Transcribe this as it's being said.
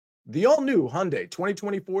The all-new Hyundai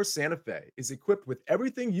 2024 Santa Fe is equipped with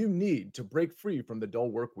everything you need to break free from the dull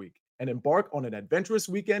work week and embark on an adventurous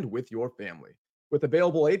weekend with your family. With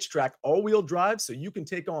available H-Track all-wheel drive so you can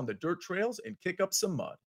take on the dirt trails and kick up some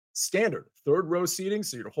mud. Standard third-row seating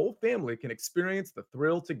so your whole family can experience the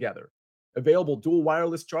thrill together. Available dual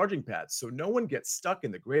wireless charging pads so no one gets stuck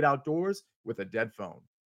in the great outdoors with a dead phone.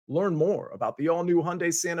 Learn more about the all-new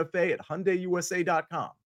Hyundai Santa Fe at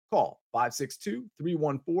HyundaiUSA.com. Call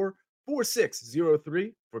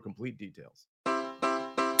 562-314-4603 for complete details.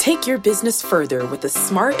 Take your business further with the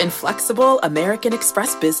smart and flexible American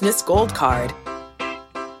Express Business Gold Card.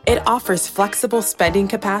 It offers flexible spending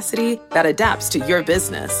capacity that adapts to your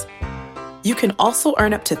business. You can also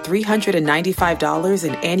earn up to $395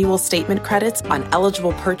 in annual statement credits on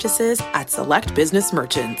eligible purchases at select business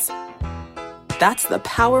merchants. That's the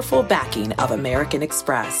powerful backing of American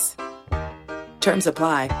Express. Terms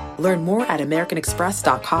apply. Learn more at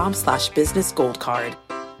americanexpress.com/business gold card.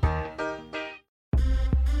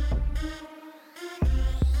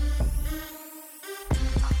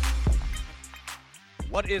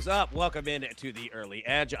 What is up? Welcome in to the Early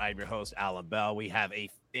Edge. I'm your host, Alan Bell. We have a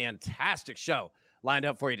fantastic show lined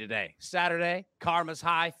up for you today. Saturday, karma's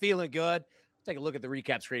high, feeling good. Take a look at the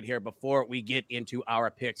recap screen here before we get into our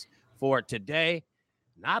picks for today.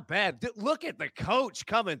 Not bad. Look at the coach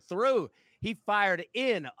coming through. He fired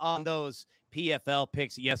in on those PFL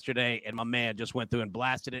picks yesterday, and my man just went through and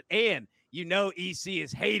blasted it. And you know EC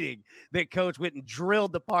is hating that Coach went and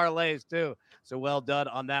drilled the parlays too. So well done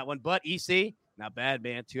on that one. But EC, not bad,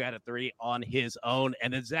 man. 2 out of 3 on his own.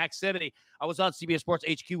 And then Zach Simony, I was on CBS Sports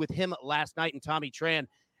HQ with him last night and Tommy Tran,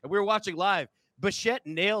 and we were watching live. Bichette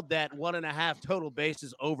nailed that 1.5 total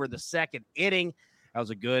bases over the second inning. That was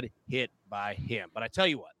a good hit by him. But I tell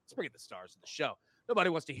you what, let's bring in the stars of the show.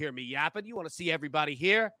 Nobody wants to hear me yapping. You want to see everybody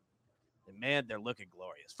here? And, man, they're looking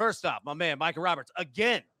glorious. First off, my man, Micah Roberts.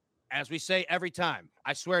 Again, as we say every time,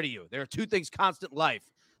 I swear to you, there are 2 things constant in life.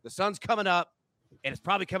 The sun's coming up, and it's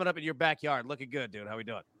probably coming up in your backyard. Looking good, dude. How we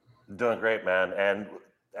doing? Doing great, man. And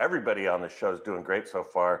everybody on the show is doing great so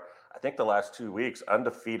far. I think the last 2 weeks,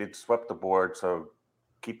 undefeated, swept the board. So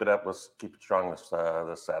keep it up. Let's keep it strong this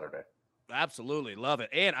Saturday. Absolutely. Love it.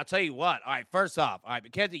 And I'll tell you what. All right, first off, all right,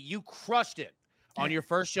 Mackenzie, you crushed it on your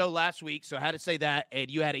first show last week. So I had to say that.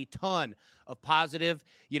 And you had a ton of positive,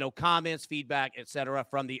 comments, feedback, etc.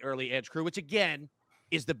 from the Early Edge crew, which, again,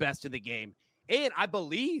 is the best in the game. And I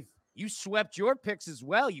believe you swept your picks as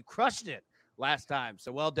well. You crushed it last time.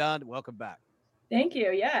 So well done. Welcome back. Thank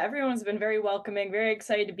you. Yeah, everyone's been very welcoming, very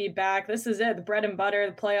excited to be back. This is it. The bread and butter.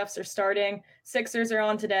 The playoffs are starting. Sixers are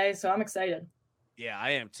on today, so I'm excited. Yeah, I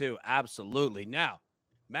am too. Absolutely. Now,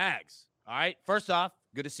 Mags, all right, first off,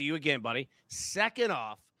 good to see you again, buddy. Second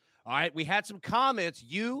off, all right, we had some comments.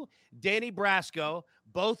 You, Danny Brasco,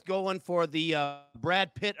 both going for the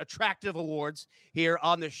Brad Pitt Attractive Awards here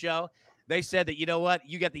on the show. They said that, you know what,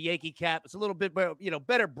 you got the Yankee cap. It's a little bit,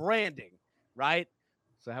 better branding, right?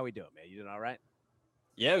 So how we doing, man? You doing all right?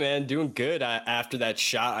 Yeah, man, doing good. After that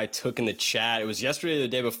shot I took in the chat, it was yesterday or the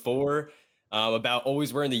day before, about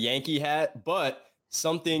always wearing the Yankee hat, but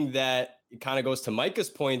something that kind of goes to Micah's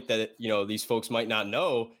point that, these folks might not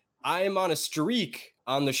know, I am on a streak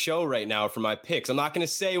on the show right now for my picks. I'm not going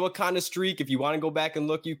to say what kind of streak. If you want to go back and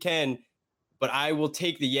look, you can, but I will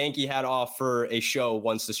take the Yankee hat off for a show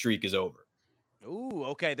once the streak is over. Ooh,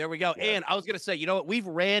 okay, there we go. Yeah. And I was going to say, you know what, we've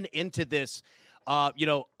ran into this,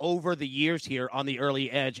 over the years here on the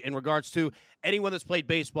Early Edge in regards to anyone that's played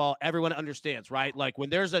baseball. Everyone understands, right? Like when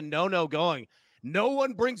there's a no going, no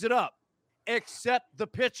one brings it up except the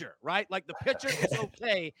pitcher, right? Like the pitcher is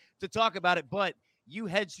okay to talk about it, but you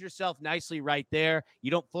hedged yourself nicely right there. You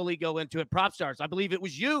don't fully go into it. Prop stars, I believe it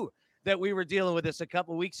was you that we were dealing with this a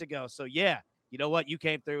couple weeks ago. So yeah, you know what? You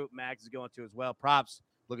came through. Mags is going to as well. Props.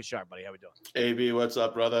 Looking sharp, buddy. How we doing? AB, what's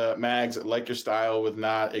up, brother? Mags, like your style with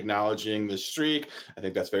not acknowledging the streak. I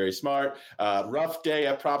think that's very smart. Rough day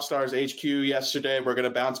at Prop Stars HQ yesterday. We're going to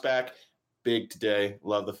bounce back big today.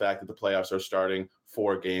 Love the fact that the playoffs are starting.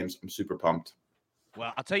 4 games. I'm super pumped.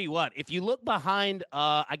 Well, I'll tell you what. If you look behind,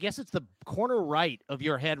 I guess it's the corner right of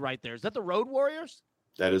your head right there. Is that the Road Warriors?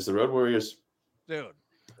 That is the Road Warriors. Dude.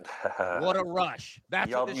 What a rush.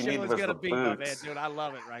 That's what this show is going to be, my man, dude. I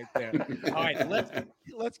love it right there. All right,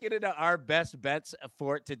 let's get into our best bets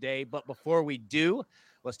for today. But before we do,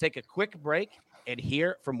 let's take a quick break and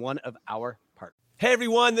hear from one of our partners. Hey,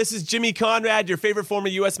 everyone. This is Jimmy Conrad, your favorite former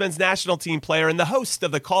U.S. men's national team player and the host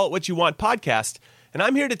of the Call It What You Want podcast. And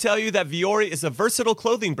I'm here to tell you that Viore is a versatile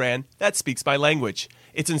clothing brand that speaks my language.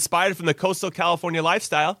 It's inspired from the coastal California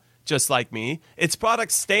lifestyle, just like me. Its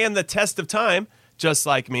products stand the test of time, just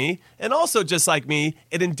like me, and also just like me,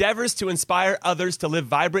 it endeavors to inspire others to live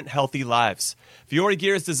vibrant, healthy lives. Vuori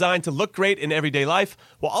gear is designed to look great in everyday life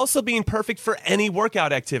while also being perfect for any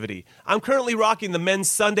workout activity. I'm currently rocking the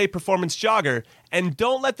men's Sunday Performance Jogger, and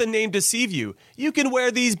don't let the name deceive you. You can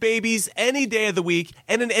wear these babies any day of the week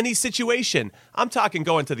and in any situation. I'm talking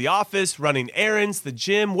going to the office, running errands, the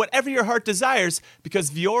gym, whatever your heart desires,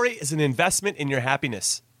 because Vuori is an investment in your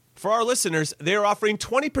happiness. For our listeners, they are offering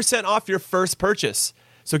 20% off your first purchase.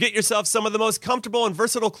 So get yourself some of the most comfortable and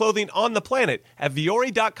versatile clothing on the planet at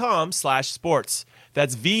vuori.com/sports.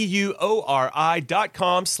 That's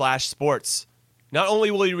VUORI.com/sports. Not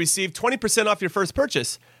only will you receive 20% off your first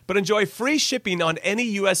purchase, but enjoy free shipping on any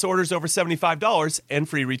U.S. orders over $75 and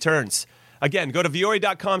free returns. Again, go to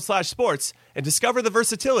vuori.com/sports and discover the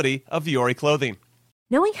versatility of Vuori clothing.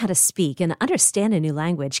 Knowing how to speak and understand a new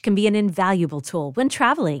language can be an invaluable tool when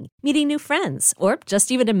traveling, meeting new friends, or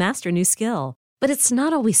just even to master a new skill. But it's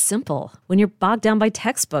not always simple when you're bogged down by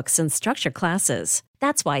textbooks and structured classes.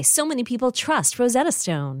 That's why so many people trust Rosetta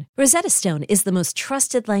Stone. Rosetta Stone is the most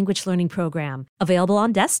trusted language learning program, available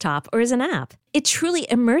on desktop or as an app. It truly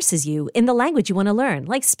immerses you in the language you want to learn,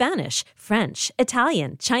 like Spanish, French,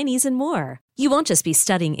 Italian, Chinese, and more. You won't just be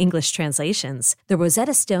studying English translations. The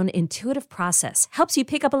Rosetta Stone intuitive process helps you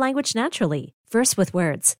pick up a language naturally, first with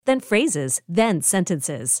words, then phrases, then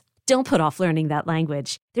sentences. Don't put off learning that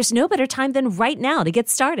language. There's no better time than right now to get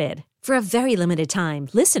started. For a very limited time,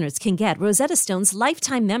 listeners can get Rosetta Stone's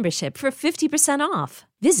lifetime membership for 50% off.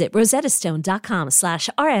 Visit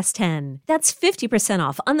rosettastone.com/rs10. That's 50%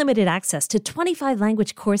 off unlimited access to 25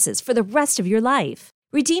 language courses for the rest of your life.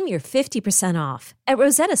 Redeem your 50% off at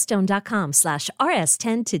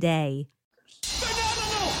rosettastone.com/rs10 today.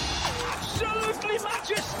 Phenomenal! Absolutely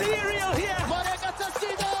magisterial here!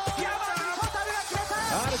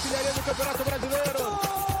 Artiglieria del campionato brasileiro.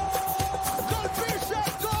 Colpisce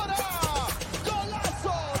ancora!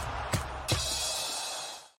 Golazo!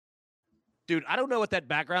 Dude, I don't know what that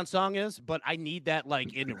background song is, but I need that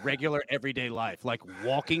like in regular everyday life, like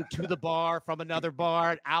walking to the bar from another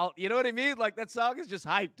bar out. You know what I mean? Like that song is just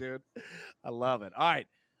hype, dude. I love it. All right,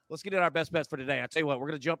 let's get in our best bets for today. I'll tell you what, we're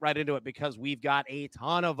going to jump right into it because we've got a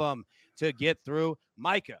ton of them to get through.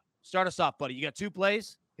 Micah, start us off, buddy. You got 2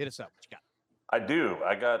 plays? Hit us up. What you got? I do.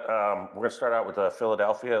 I got. We're going to start out with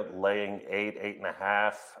Philadelphia laying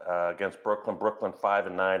 8.5 against Brooklyn. Brooklyn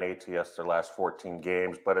 5-9 ATS their last 14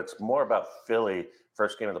 games, but it's more about Philly.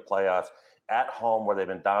 First game of the playoffs at home where they've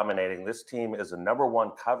been dominating. This team is the number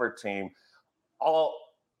 1 cover team all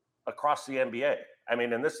across the NBA. I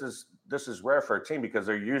mean, and this is rare for a team because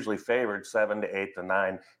they're usually favored 7 to 8 to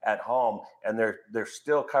 9 at home, and they're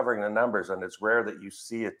still covering the numbers. And it's rare that you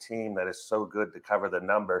see a team that is so good to cover the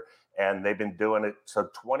number. And they've been doing it. So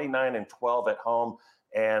 29-12 at home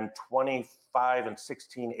and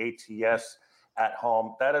 25-16 ATS at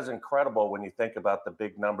home. That is incredible when you think about the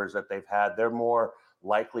big numbers that they've had. They're more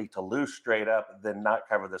likely to lose straight up than not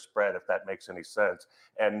cover the spread, if that makes any sense.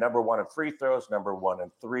 And number 1 in free throws, number 1 in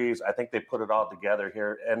threes. I think they put it all together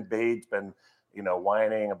here. And Bade's been,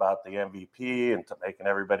 whining about the MVP and making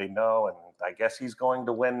everybody know. And I guess he's going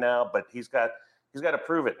to win now, but he's got to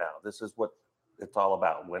prove it now. This is what it's all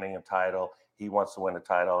about, winning a title. He wants to win a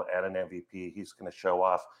title and an MVP. He's going to show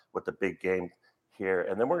off with the big game here.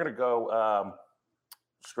 And then we're going to go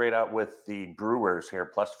straight out with the Brewers here,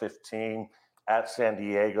 plus 15 at San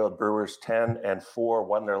Diego. Brewers 10-4,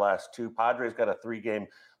 won their last 2. Padres got a 3-game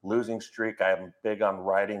losing streak. I am big on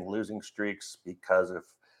riding losing streaks because if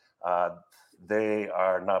they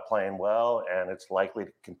are not playing well, and it's likely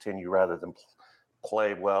to continue rather than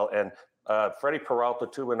play well. And Freddie Peralta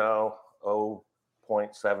 2-0,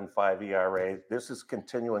 0.75 ERA. This is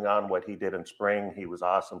continuing on what he did in spring. He was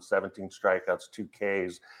awesome. 17 strikeouts, 2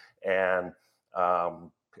 Ks, and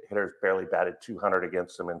hitters barely batted 200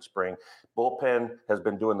 against him in spring. Bullpen has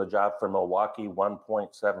been doing the job for Milwaukee,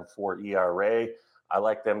 1.74 ERA. I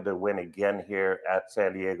like them to win again here at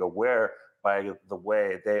San Diego, where, by the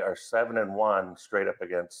way, they are 7-1 straight up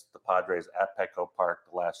against the Padres at Petco Park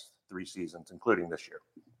the last 3 seasons, including this year.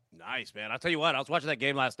 Nice, man. I'll tell you what, I was watching that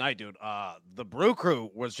game last night, dude. The Brew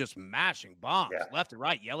Crew was just mashing bombs left and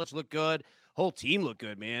right. Yelich looked good. Whole team looked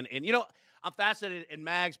good, man. And, I'm fascinated in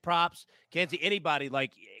Mags, props. Can't see anybody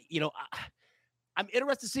I'm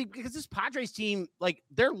interested to see because this Padres team,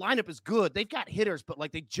 their lineup is good. They've got hitters, but,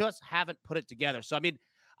 they just haven't put it together. So, I mean,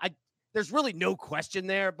 there's really no question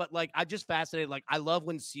there, but, I'm just fascinated. I love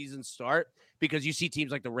when seasons start because you see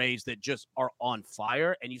teams like the Rays that just are on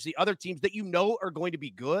fire, and you see other teams that are going to be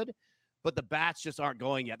good, but the bats just aren't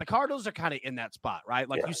going yet. The Cardinals are kind of in that spot, right?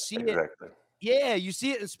 You see it. Yeah, you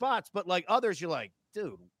see it in spots, but, others, you're like,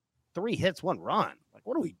 dude, 3 hits, 1 run. Like,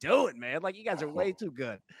 what are we doing, man? Like, you guys are way too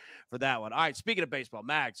good for that one. All right, speaking of baseball,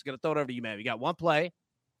 Max, going to throw it over to you, man. We got one play.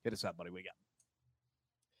 Hit us up, buddy. We got.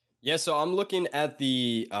 Yeah, so I'm looking at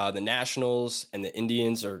the Nationals and the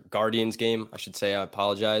Indians or Guardians game, I should say. I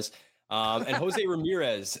apologize. And Jose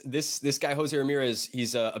Ramirez, this guy Jose Ramirez,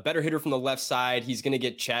 he's a better hitter from the left side. He's going to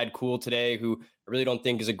get Chad Kuhl today, who I really don't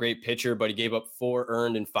think is a great pitcher, but he gave up 4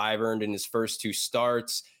 earned and 5 earned in his first 2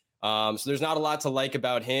 starts. So there's not a lot to like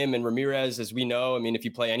about him. And Ramirez, as we know, I mean, if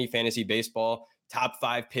you play any fantasy baseball, top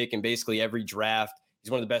 5 pick in basically every draft. He's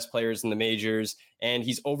one of the best players in the majors, and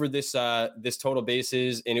he's over this total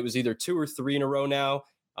bases, and it was either 2 or 3 in a row now.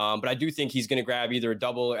 But I do think he's going to grab either a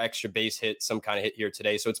double or extra base hit, some kind of hit here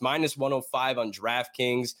today. So it's minus 105 on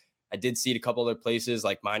DraftKings. I did see it a couple other places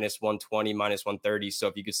like minus 120, minus 130. So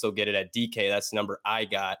if you could still get it at DK, that's the number I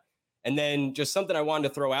got. And then just something I wanted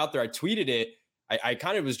to throw out there. I tweeted it. I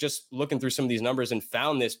kind of was just looking through some of these numbers and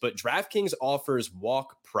found this, but DraftKings offers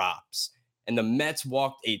walk props, and the Mets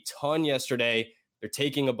walked a ton yesterday. They're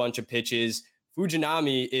taking a bunch of pitches.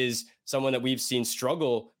 Fujinami is someone that we've seen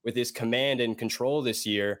struggle with his command and control this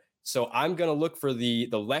year. So I'm going to look for the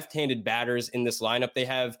left-handed batters in this lineup. They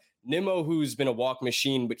have Nimmo, who's been a walk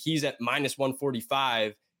machine, but he's at minus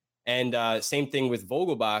 145. And same thing with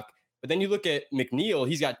Vogelbach. But then you look at McNeil.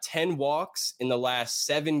 He's got 10 walks in the last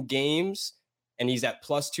 7 games, and he's at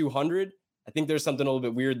plus 200. I think there's something a little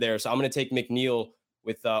bit weird there. So I'm going to take McNeil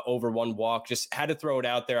with over 1 walk. Just had to throw it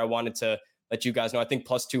out there. I wanted to let you guys know. I think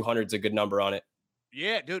plus 200 is a good number on it.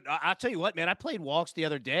 Yeah, dude, I'll tell you what, man. I played walks the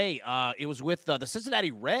other day. It was with the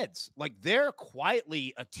Cincinnati Reds. Like, they're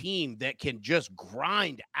quietly a team that can just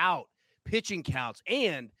grind out pitching counts.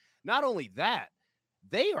 And not only that,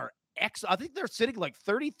 they are I think they're sitting like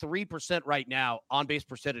 33% right now on base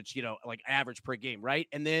percentage, like average per game, right?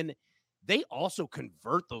 And then they also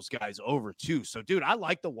convert those guys over too. So, dude, I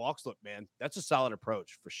like the walks look, man. That's a solid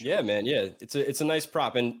approach for sure. Yeah, man. Yeah, it's a nice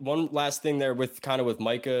prop. And one last thing there with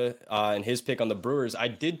Micah and his pick on the Brewers, I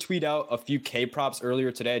did tweet out a few K props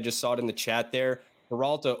earlier today. I just saw it in the chat there.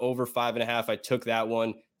 Peralta over 5.5. I took that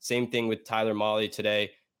one. Same thing with Tyler Mahle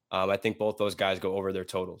today. I think both those guys go over their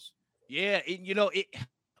totals. Yeah,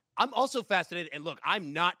 I'm also fascinated. And look,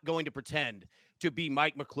 I'm not going to pretend to be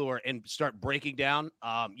Mike McClure and start breaking down,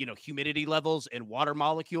 humidity levels and water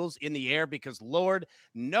molecules in the air, because Lord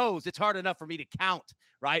knows it's hard enough for me to count,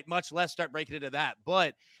 right? Much less start breaking into that.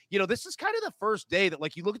 But, this is kind of the first day that,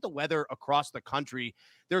 like, you look at the weather across the country,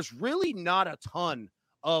 there's really not a ton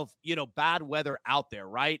of, bad weather out there,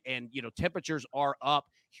 right? And, temperatures are up,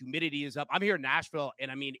 humidity is up. I'm here in Nashville,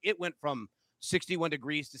 and I mean, it went from 61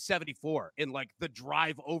 degrees to 74 in like the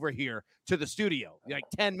drive over here to the studio, like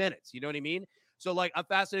 10 minutes. You know what I mean? So, like, I'm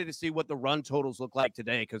fascinated to see what the run totals look like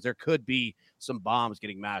today, because there could be some bombs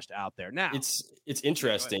getting mashed out there. Now, it's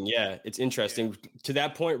interesting. Yeah, it's interesting. Yeah. To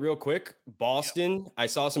that point, real quick, Boston, I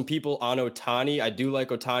saw some people on Ohtani. I do like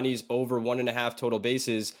Ohtani's over 1.5 total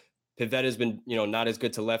bases. Pivetta's been, not as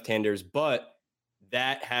good to left-handers, but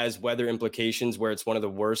that has weather implications where it's one of the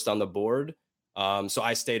worst on the board. So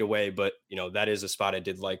I stayed away, but, that is a spot I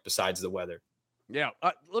did like besides the weather. Yeah.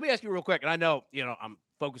 Let me ask you real quick. And I know, I'm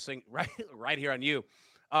focusing right here on you.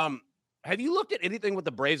 Have you looked at anything with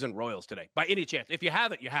the Braves and Royals today by any chance? If you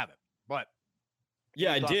haven't, you haven't. But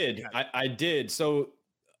yeah, I did. I did. So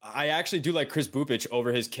I actually do like Chris Bupic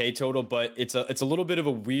over his K total, but it's a little bit of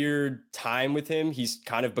a weird time with him. He's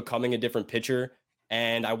kind of becoming a different pitcher,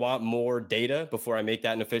 and I want more data before I make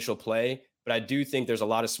that an official play. But I do think there's a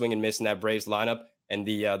lot of swing and miss in that Braves lineup, and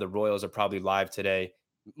the Royals are probably live today.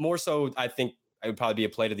 More so, I think I would probably be a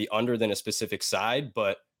play to the under than a specific side,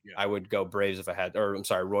 but yeah, I would go Braves if I had, or I'm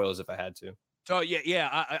sorry, Royals if I had to. So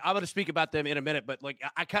yeah, I'm going to speak about them in a minute, but like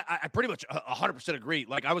I pretty much 100% agree.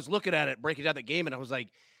 Like, I was looking at it, breaking down the game, and I was like,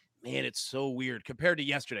 man, it's so weird compared to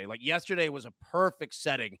yesterday. Like, yesterday was a perfect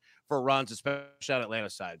setting for runs, especially on Atlanta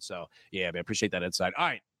side. So yeah, man, appreciate that insight. All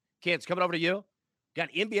right, Kans, coming over to you. Got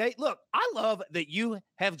NBA. Look, I love that you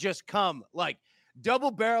have just come like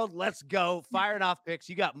double-barreled. Let's go, firing off picks.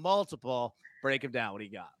 You got multiple. Break them down. What do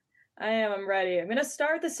you got? I'm ready. I'm going to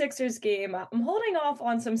start the Sixers game. I'm holding off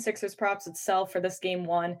on some Sixers props itself for this game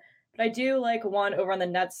 1, but I do like one over on the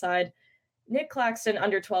Nets side. Nick Claxton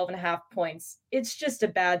under 12.5 points. It's just a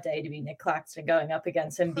bad day to be Nick Claxton going up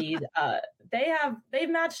against Embiid. They've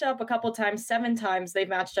matched up a couple times, 7 times they've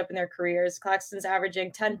matched up in their careers. Claxton's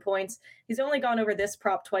averaging 10 points. He's only gone over this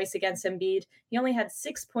prop twice against Embiid. He only had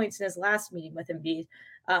 6 points in his last meeting with Embiid.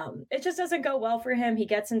 It just doesn't go well for him. He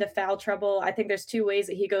gets into foul trouble. I think there's 2 ways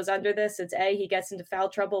that he goes under this. It's A, he gets into foul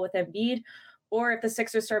trouble with Embiid, or if the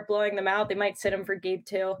Sixers start blowing them out, they might sit him for game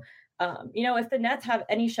 2. If the Nets have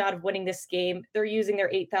any shot of winning this game, they're using their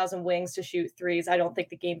 8,000 wings to shoot threes. I don't think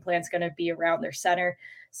the game plan's going to be around their center.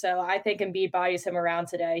 So I think Embiid bodies him around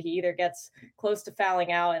today. He either gets close to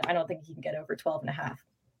fouling out, and I don't think he can get over 12.5.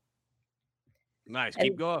 Nice.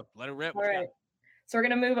 Keep going. Let it rip. All right. So we're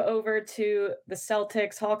going to move over to the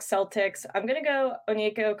Celtics, Hawks Celtics. I'm going to go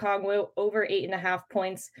Onyeka Okongwu over 8.5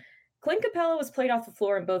 points. Clint Capella was played off the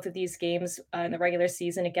floor in both of these games in the regular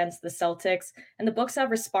season against the Celtics, and the books have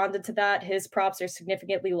responded to that. His props are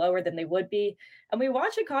significantly lower than they would be. And we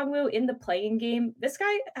watch Okongwu in the playing game. This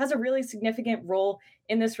guy has a really significant role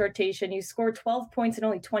in this rotation. He scored 12 points in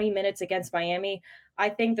only 20 minutes against Miami. I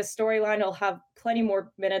think the storyline will have plenty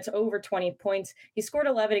more minutes, over 20 points. He scored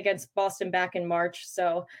 11 against Boston back in March.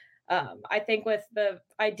 So I think with the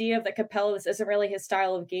idea of that Capella, this isn't really his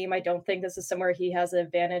style of game. I don't think this is somewhere he has an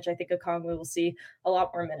advantage. I think Okongwu will see a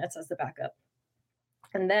lot more minutes as the backup.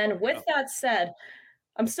 And then with that said,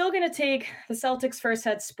 I'm still going to take the Celtics first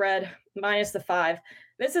head spread minus the 5.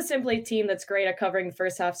 This is simply a team that's great at covering the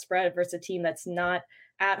first half spread versus a team that's not.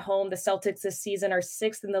 At home, the Celtics this season are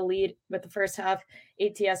 6th in the lead with the first half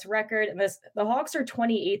ATS record. And the Hawks are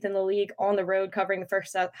 28th in the league on the road covering the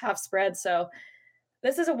first half spread. So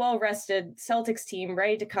this is a well-rested Celtics team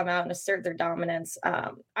ready to come out and assert their dominance.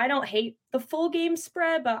 I don't hate the full game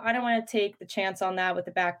spread, but I don't want to take the chance on that with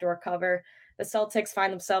the backdoor cover. The Celtics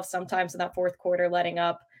find themselves sometimes in that fourth quarter letting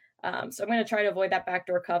up. So I'm going to try to avoid that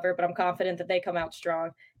backdoor cover, but I'm confident that they come out strong,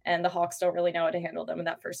 and the Hawks don't really know how to handle them in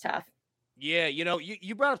that first half. Yeah,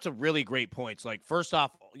 you brought up some really great points. Like, first off,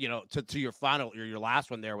 to your final or your last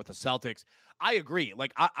one there with the Celtics, I agree.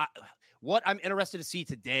 Like, what I'm interested to see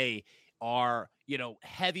today are,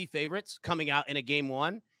 heavy favorites coming out in a game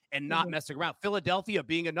one and not messing around. Philadelphia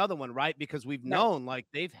being another one, right? Because we've known like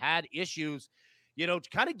they've had issues,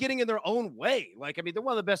 kind of getting in their own way. Like, I mean, they're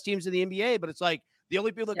one of the best teams in the NBA, but it's like the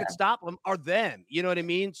only people that can stop them are them. You know what I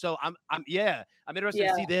mean? So I'm interested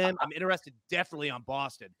to see them. I'm interested definitely on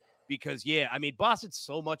Boston because, Boston's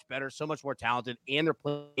so much better, so much more talented, and they're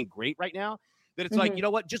playing great right now that it's like, you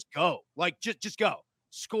know what? Just go. Like, just go.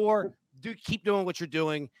 Score. Keep doing what you're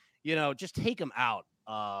doing. Just take them out,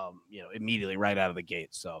 immediately right out of the gate.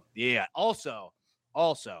 So, yeah. Also,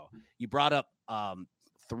 you brought up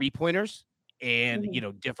 3-pointers and,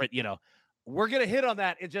 different, we're going to hit on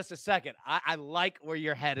that in just a second. I like where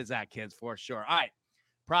your head is at, kids, for sure. All right.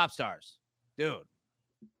 Prop stars. Dude,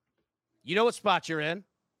 you know what spot you're in?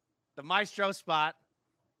 The Maestro spot.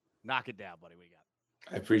 Knock it down, buddy. What you got?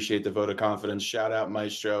 I appreciate the vote of confidence. Shout out,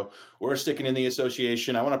 Maestro. We're sticking in the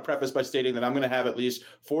association. I want to preface by stating that I'm going to have at least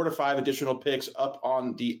 4 to 5 additional picks up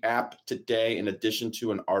on the app today, in addition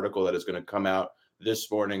to an article that is going to come out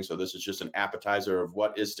this morning. So this is just an appetizer of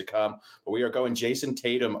what is to come. But we are going Jason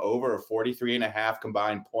Tatum over 43.5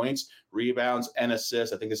 combined points, rebounds, and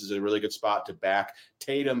assists. I think this is a really good spot to back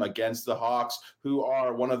Tatum against the Hawks, who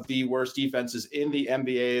are one of the worst defenses in the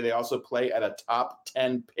NBA. They also play at a top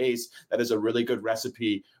 10 pace. That is a really good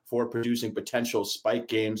recipe for producing potential spike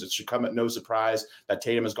games. It should come at no surprise that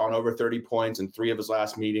Tatum has gone over 30 points in 3 of his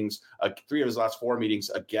last 4 meetings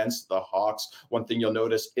against the Hawks. One thing you'll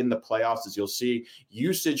notice in the playoffs is you'll see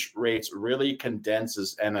usage rates really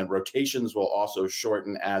condenses, and then rotations will also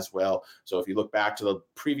shorten as well. So if you look back to the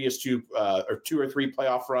previous 2 or 3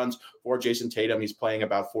 playoff runs for Jason Tatum, he's playing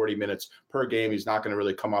about 40 minutes per game. He's not going to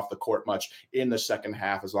really come off the court much in the second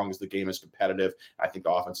half as long as the game is competitive. I think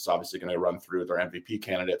the offense is obviously going to run through their MVP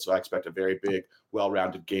candidate. So I expect a very big,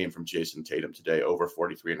 well-rounded game from Jason Tatum today, over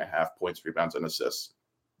 43.5 points, rebounds, and assists.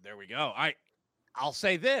 There we go. All right. I'll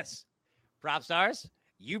say this. Prop stars,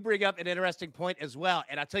 you bring up an interesting point as well.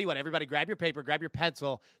 And I'll tell you what, everybody grab your paper, grab your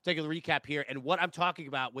pencil, take a recap here. And what I'm talking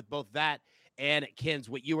about with both that and Kins,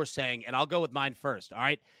 what you were saying, and I'll go with mine first. All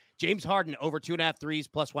right. James Harden over 2.5 threes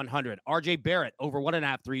plus 100. RJ Barrett over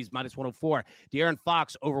 1.5 threes minus 104. De'Aaron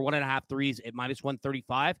Fox over 1.5 threes at minus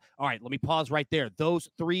 135. All right, let me pause right there. Those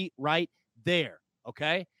 3 right there.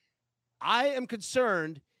 Okay. I am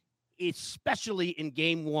concerned, especially in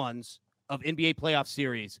game ones of NBA playoff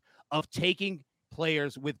series, of taking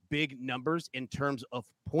players with big numbers in terms of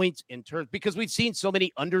points, because we've seen so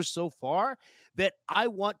many unders so far that I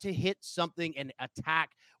want to hit something and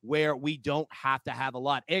attack where we don't have to have a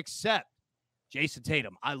lot, except Jason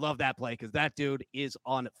Tatum. I love that play because that dude is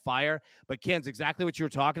on fire. But Ken's exactly what you were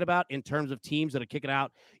talking about in terms of teams that are kicking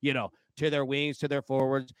out, to their wings, to their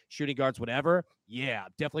forwards, shooting guards, whatever. Yeah,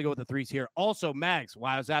 definitely go with the 3s here. Also, Mags,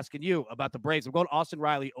 while I was asking you about the Braves, I'm going Austin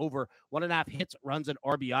Riley over 1.5 hits, runs, and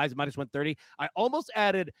RBIs, minus 130. I almost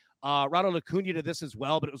added Ronald Acuna to this as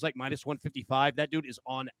well, but it was like minus 155. That dude is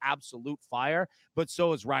on absolute fire, but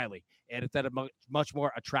so is Riley. And it's at a much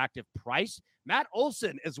more attractive price. Matt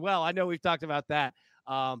Olson as well. I know we've talked about that.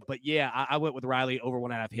 But yeah, I went with Riley over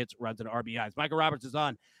 1.5 hits, runs, and RBIs. Michael Roberts is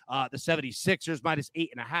on the 76ers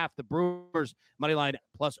 -8.5. The Brewers money line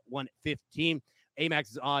 +115. Amax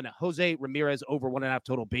is on Jose Ramirez over 1.5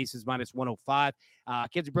 total bases -105.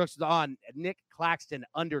 Kenzie Brooks is on Nick Claxton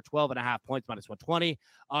under 12.5 points -120.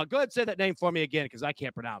 Go ahead and say that name for me again because I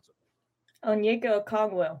can't pronounce it. Onyeka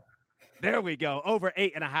Okongwu. There we go. Over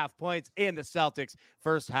 8.5 points in the Celtics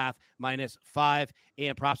first half -5.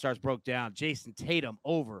 And Prop Stars broke down Jason Tatum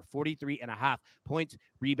over 43.5 points,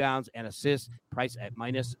 rebounds, and assists. Price at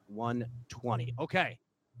 -120. Okay.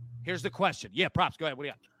 Here's the question. Yeah, Props. Go ahead. What do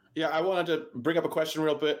you got? Yeah, I wanted to bring up a question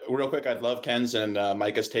real quick. I'd love Ken's and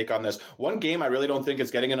Micah's take on this. One game I really don't think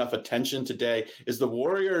is getting enough attention today is the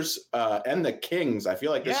Warriors and the Kings. I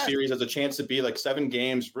feel like this series has a chance to be like 7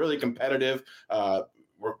 games, really competitive.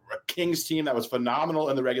 We're a Kings team that was phenomenal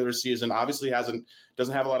in the regular season. Obviously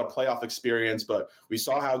doesn't have a lot of playoff experience, but we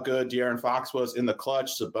saw how good De'Aaron Fox was in the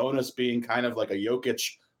clutch. Sabonis being kind of like a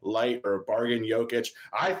Jokic light or bargain Jokic.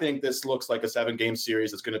 I think this looks like a 7-game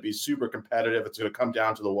series. It's going to be super competitive. It's going to come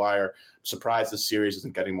down to the wire. I'm surprised this series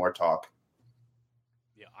isn't getting more talk.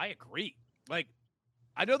 Yeah, I agree. Like,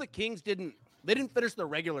 I know the Kings didn't finish the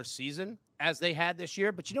regular season as they had this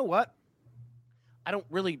year, but you know what?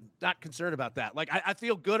 Not concerned about that. Like, I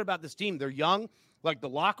feel good about this team. They're young. Like, the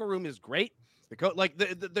locker room is great.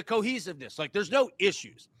 The cohesiveness. Like, there's no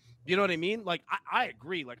issues. You know what I mean? Like, I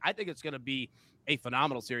agree. Like, I think it's going to be a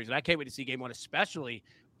phenomenal series, and I can't wait to see game 1, especially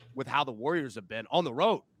with how the Warriors have been on the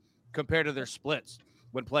road compared to their splits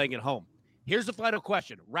when playing at home. Here's the final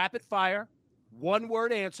question. Rapid fire,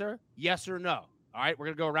 1-word answer, yes or no. All right, we're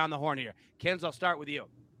going to go around the horn here. Kenz, I'll start with you.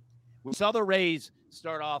 We saw the Rays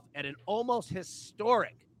start off at an almost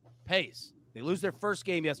historic pace. They lose their first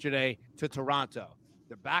game yesterday to Toronto.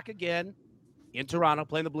 They're back again in Toronto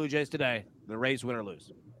playing the Blue Jays today. The Rays win or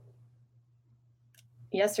lose?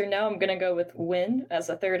 Yes or no? I'm going to go with win as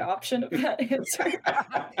a third option of that answer.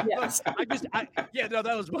 Yes.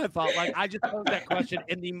 That was my fault. Like, I just posed that question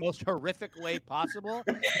in the most horrific way possible.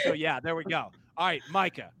 So, yeah, there we go. All right,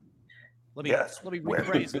 Micah. Let me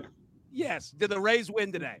rephrase it. Yes. Did the Rays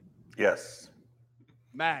win today? Yes.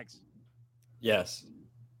 Mags. Yes.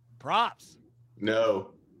 Props.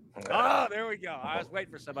 No. Oh, there we go. I was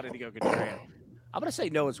waiting for somebody to go contrarian. I'm going to say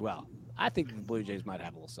no as well. I think the Blue Jays might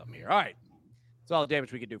have a little something here. All right. That's all the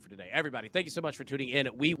damage we can do for today. Everybody, thank you so much for tuning in.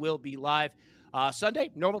 We will be live Sunday,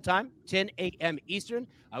 normal time, 10 a.m. Eastern.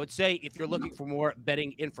 I would say if you're looking for more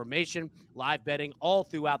betting information, live betting all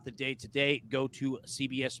throughout the day today, go to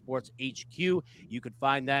CBS Sports HQ. You can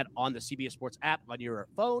find that on the CBS Sports app on your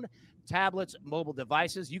phone, tablets, mobile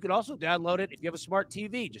devices. You can also download it if you have a smart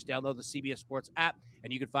TV. Just download the CBS Sports app,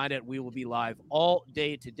 and you can find it. We will be live all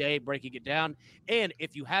day today, breaking it down. And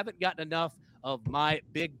if you haven't gotten enough of my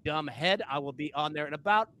big dumb head, I will be on there in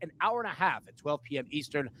about an hour and a half at 12 p.m.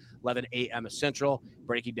 Eastern, 11 a.m. Central,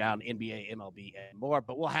 breaking down NBA, MLB, and more.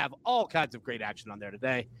 But we'll have all kinds of great action on there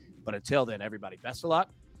today. But until then, everybody, best of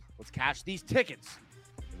luck. Let's cash these tickets,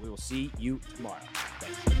 and we will see you tomorrow.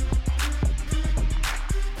 Thanks.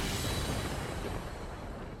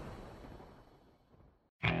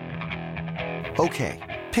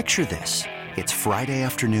 Okay, picture this. It's Friday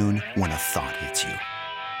afternoon when a thought hits you.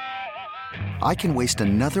 I can waste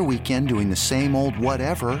another weekend doing the same old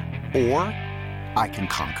whatever, or I can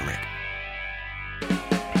conquer it.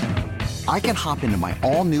 I can hop into my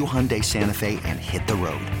all-new Hyundai Santa Fe and hit the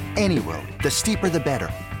road. Any road. The steeper, the better.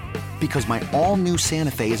 Because my all-new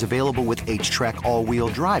Santa Fe is available with H-Track all-wheel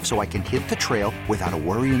drive, so I can hit the trail without a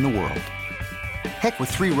worry in the world. Heck, with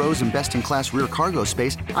 3 rows and best-in-class rear cargo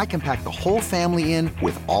space, I can pack the whole family in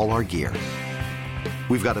with all our gear.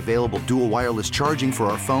 We've got available dual wireless charging for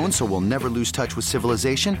our phones, so we'll never lose touch with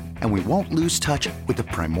civilization, and we won't lose touch with the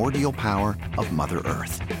primordial power of Mother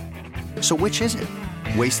Earth. So which is it?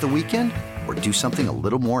 Waste the weekend or do something a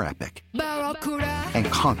little more epic? And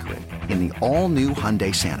conquer it in the all-new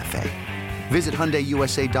Hyundai Santa Fe. Visit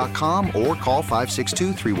HyundaiUSA.com or call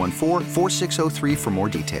 562-314-4603 for more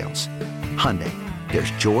details. Hyundai,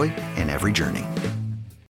 there's joy in every journey.